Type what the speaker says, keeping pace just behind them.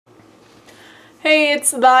Hey, it's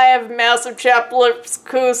the I have massive chapped lips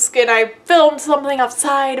Kusk, and I filmed something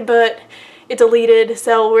outside, but it deleted,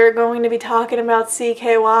 so we're going to be talking about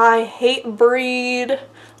CKY, Hate Breed,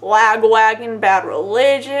 Lagwagon, Bad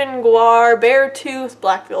Religion, Guar, Beartooth,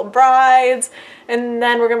 Blackfield Brides, and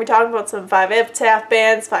then we're going to be talking about some 5 Epitaph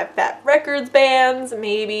bands, 5 Fat Records bands,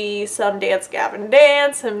 maybe some Dance Gavin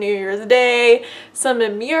Dance, some New Year's Day, some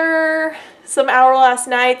Immure, some Our Last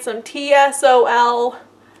Night, some TSOL.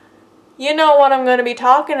 You know what I'm going to be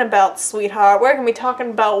talking about, sweetheart. We're going to be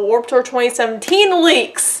talking about Warped Tour 2017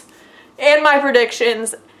 leaks and my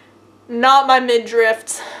predictions, not my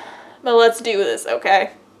mid-drift, but let's do this,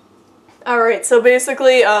 okay? Alright, so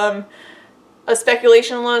basically, a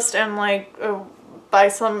speculation list and, like, by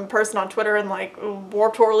some person on Twitter and, like,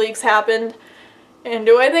 Warped Tour leaks happened. And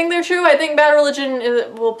do I think they're true? I think Bad Religion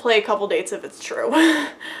will play a couple dates if it's true.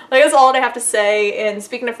 Like, that's all I have to say. And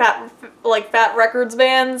speaking of Fat Records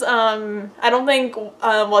bands, I don't think,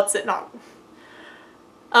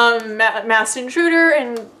 Masked Intruder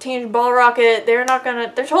and Teenage Ball Rocket, they're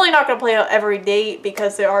totally not gonna play out every date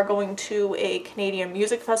because they are going to a Canadian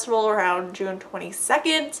music festival around June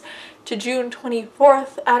 22nd to June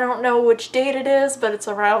 24th. I don't know which date it is, but it's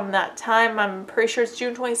around that time. I'm pretty sure it's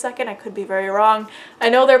June 22nd. I could be very wrong. I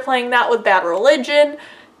know they're playing that with Bad Religion,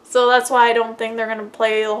 so that's why I don't think they're gonna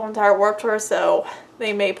play the whole entire Warped Tour, so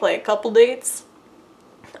they may play a couple dates.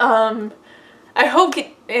 I hope,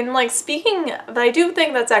 and like speaking, but I do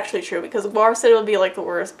think that's actually true because Guar said it would be like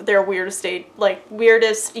their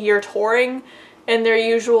weirdest year touring, and their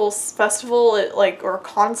usual festival, or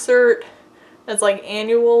concert that's like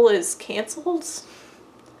annual is canceled.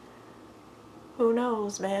 Who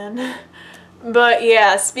knows, man? But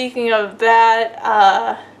yeah, speaking of that,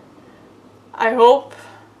 I hope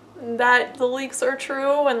that the leaks are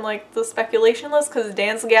true and like the speculation list, because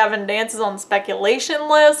Dance Gavin Dance is on the speculation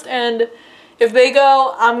list, and if they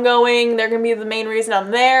go, I'm going. They're gonna be the main reason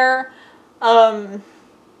I'm there.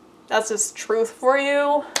 That's just truth for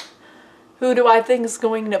you. Who do I think is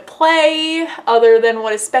going to play other than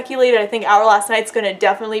what is speculated? I think Our Last Night's going to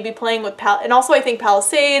definitely be playing with and also I think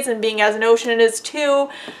Palisades and Being As an Ocean is too.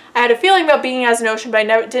 I had a feeling about Being As an Ocean, but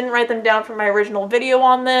I didn't write them down for my original video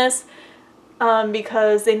on this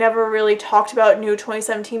because they never really talked about new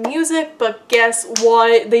 2017 music. But guess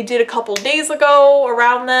what? They did a couple days ago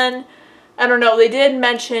around then. I don't know, they did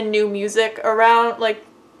mention new music around, like,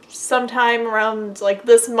 sometime around, like,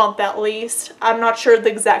 this month at least. I'm not sure the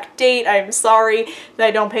exact date. I'm sorry that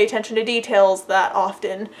I don't pay attention to details that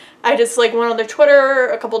often. I just, like, went on their Twitter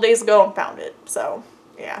a couple days ago and found it. So,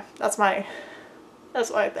 yeah, that's what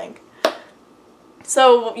I think.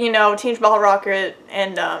 So, you know, Teenage Ball Rocket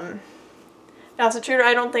and, Masked Intruder,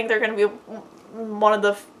 I don't think they're gonna be one of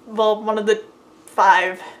the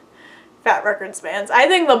 5 Fat Records bands. I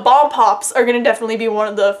think the Bomb Pops are gonna definitely be one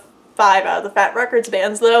of the 5 out of the Fat Records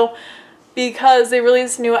bands though, because they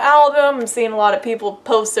released a new album. I'm seeing a lot of people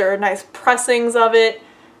post their nice pressings of it.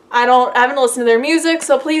 I haven't listened to their music,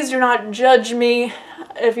 so please do not judge me.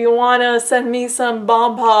 If you wanna send me some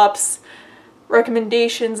Bomb Pops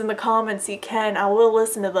recommendations in the comments, you can. I will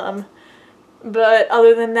listen to them. But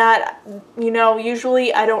other than that, you know,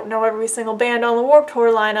 usually I don't know every single band on the Warped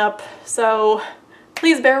Tour lineup, so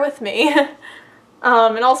please bear with me.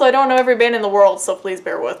 And also I don't know every band in the world, so please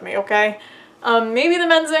bear with me, okay? Maybe the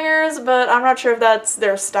Menzingers, but I'm not sure if that's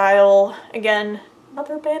their style. Again,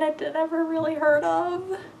 another band I never really heard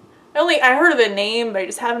of. I heard of a name, but I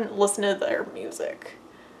just haven't listened to their music.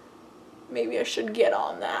 Maybe I should get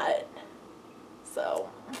on that. So,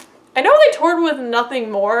 I know they toured with Nothing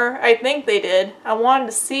More. I think they did. I wanted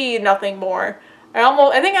to see Nothing More.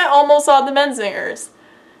 I think I almost saw the Menzingers,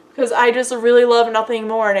 because I just really love Nothing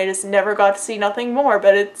More, and I just never got to see Nothing More,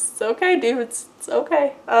 but it's okay, dude. It's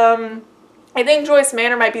okay. I think Joyce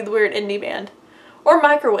Manor might be the weird indie band. Or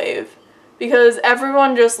Microwave, because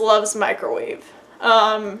everyone just loves Microwave.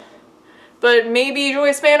 But maybe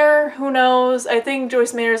Joyce Manor, who knows? I think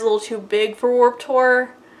Joyce Manor is a little too big for Warped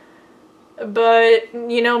Tour. But,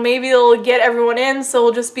 you know, maybe they'll get everyone in, so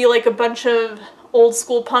it'll just be like a bunch of old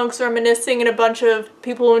school punks reminiscing and a bunch of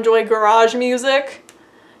people who enjoy garage music.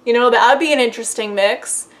 You know, that would be an interesting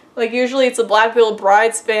mix. Like, usually it's the Blackfield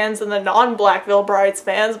Brides fans and the non-Blackfield Brides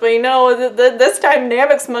fans, but you know, this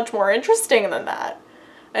dynamic's much more interesting than that.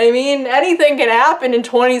 I mean, anything can happen in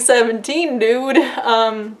 2017, dude.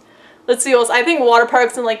 Let's see what else. I think Water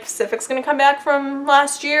Parks and Lake Pacific's gonna come back from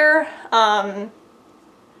last year.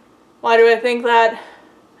 Why do I think that?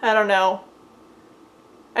 I don't know.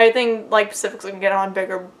 I think Lake Pacific's gonna get on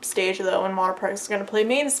bigger stage though, and Water Parks is gonna play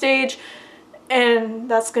main stage. And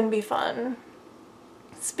that's gonna be fun.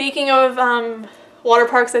 Speaking of water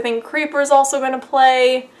parks. I think Creeper's also going to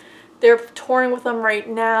play. They're touring with them right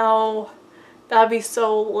now. That'd be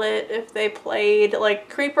so lit if they played. Like,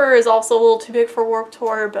 Creeper is also a little too big for Warped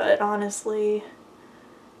Tour, but honestly,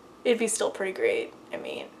 it'd be still pretty great. I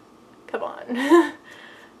mean, come on.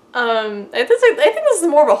 I think this is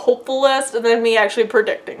more of a hopeful list than me actually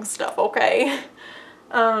predicting stuff, okay?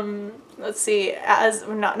 Let's see,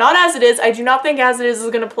 not As It Is. I do not think As It Is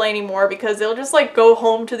gonna play anymore because they'll just like go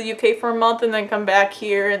home to the UK for a month and then come back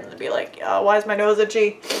here and be like, why is my nose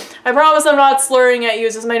itchy? I promise I'm not slurring at you,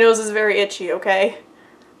 it's just my nose is very itchy, okay?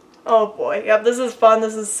 Oh boy, yep, this is fun,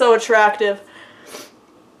 this is so attractive.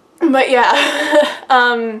 But yeah,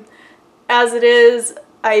 As It Is,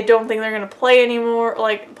 I don't think they're gonna play anymore,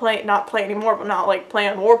 not play anymore, but not like play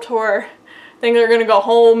on Warped Tour. I think they're gonna go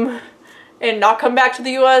home and not come back to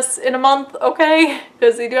the US in a month, okay?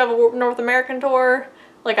 Because they do have a North American tour.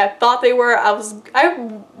 Like I thought they were. I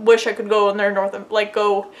wish I could go on their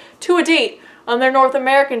go to a date on their North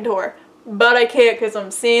American tour. But I can't because I'm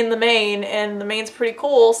seeing the main, and the main's pretty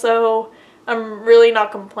cool, so I'm really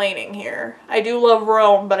not complaining here. I do love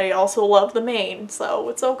Rome, but I also love the main, so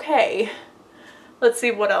it's okay. Let's see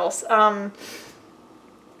what else.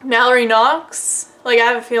 Mallory Knox. Like, I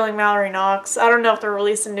have a feeling Mallory Knox. I don't know if they're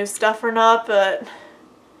releasing new stuff or not, but,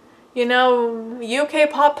 you know,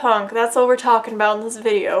 UK pop punk, that's what we're talking about in this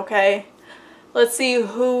video, okay? Let's see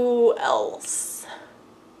who else.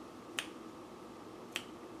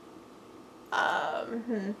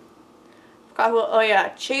 Oh yeah,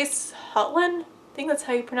 Chase Hutlin? I think that's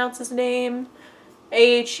how you pronounce his name.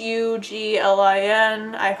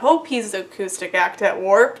 Huglin. I hope he's the acoustic act at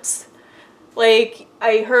Warped. Like,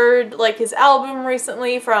 I heard, like, his album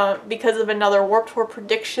recently because of another Warped Tour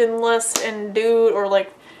prediction list, and dude, or,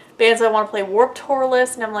 like, bands I want to play Warped Tour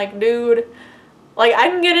list, and I'm like, dude, like, I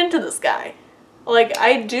can get into this guy. Like,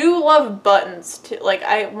 I do love Buttons, too. Like,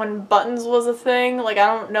 when Buttons was a thing, like, I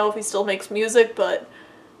don't know if he still makes music, but,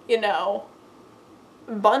 you know,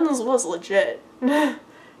 Buttons was legit.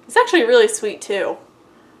 It's actually really sweet, too.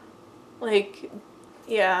 Like,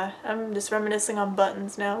 yeah, I'm just reminiscing on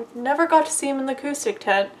Buttons now. Never got to see him in the acoustic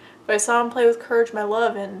tent, but I saw him play with Courage My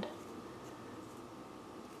Love, and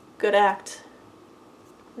good act.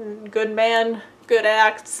 Good man, good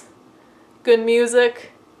acts, good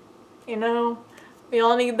music, you know? We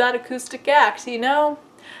all need that acoustic act, you know?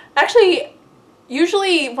 Actually,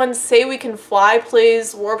 usually when Say We Can Fly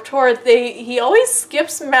plays Warped Tour, he always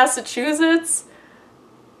skips Massachusetts.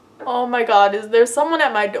 Oh my god, is there someone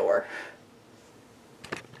at my door?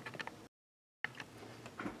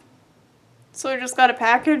 So I just got a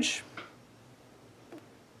package.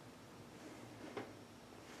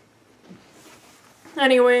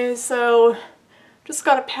 Anyway, so just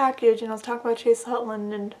got a package, and I was talking about Chase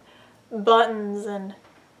Hutland and Buttons and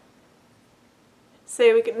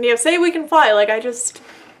Say We Can Fly. Like, I just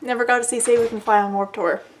never got to see Say We Can Fly on Warped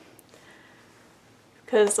Tour.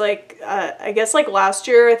 Because, like, I guess, like, last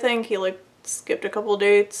year, I think, he, like, skipped a couple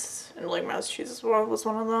dates, and, like, Massachusetts was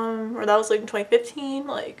one of them, or that was, like, in 2015,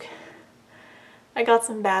 like, I got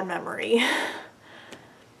some bad memory.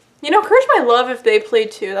 You know, Courage My Love, if they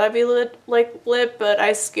played too, that'd be lit, but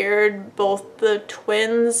I scared both the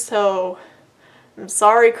twins, so I'm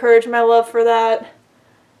sorry, Courage My Love, for that.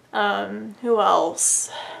 Who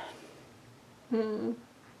else? I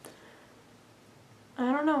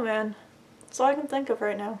don't know, man. That's all I can think of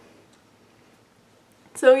right now.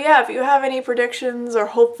 So yeah, if you have any predictions or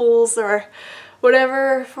hopefuls or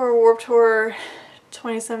whatever for Warped Tour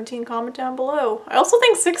 2017, comment down below. I also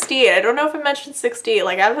think 68. I don't know if I mentioned 68.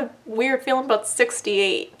 Like, I have a weird feeling about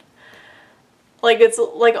 68. Like, it's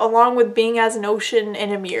like along with Being as an Ocean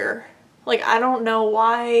and Amir. Like, I don't know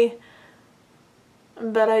why,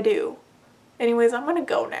 but I do. Anyways, I'm gonna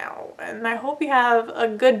go now, and I hope you have a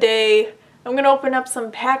good day. I'm gonna open up some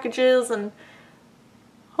packages and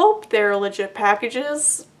hope they're legit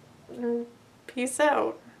packages. Peace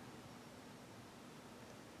out.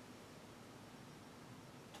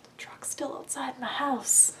 Still outside my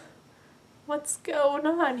house. What's going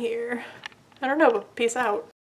on here? I don't know, but peace out.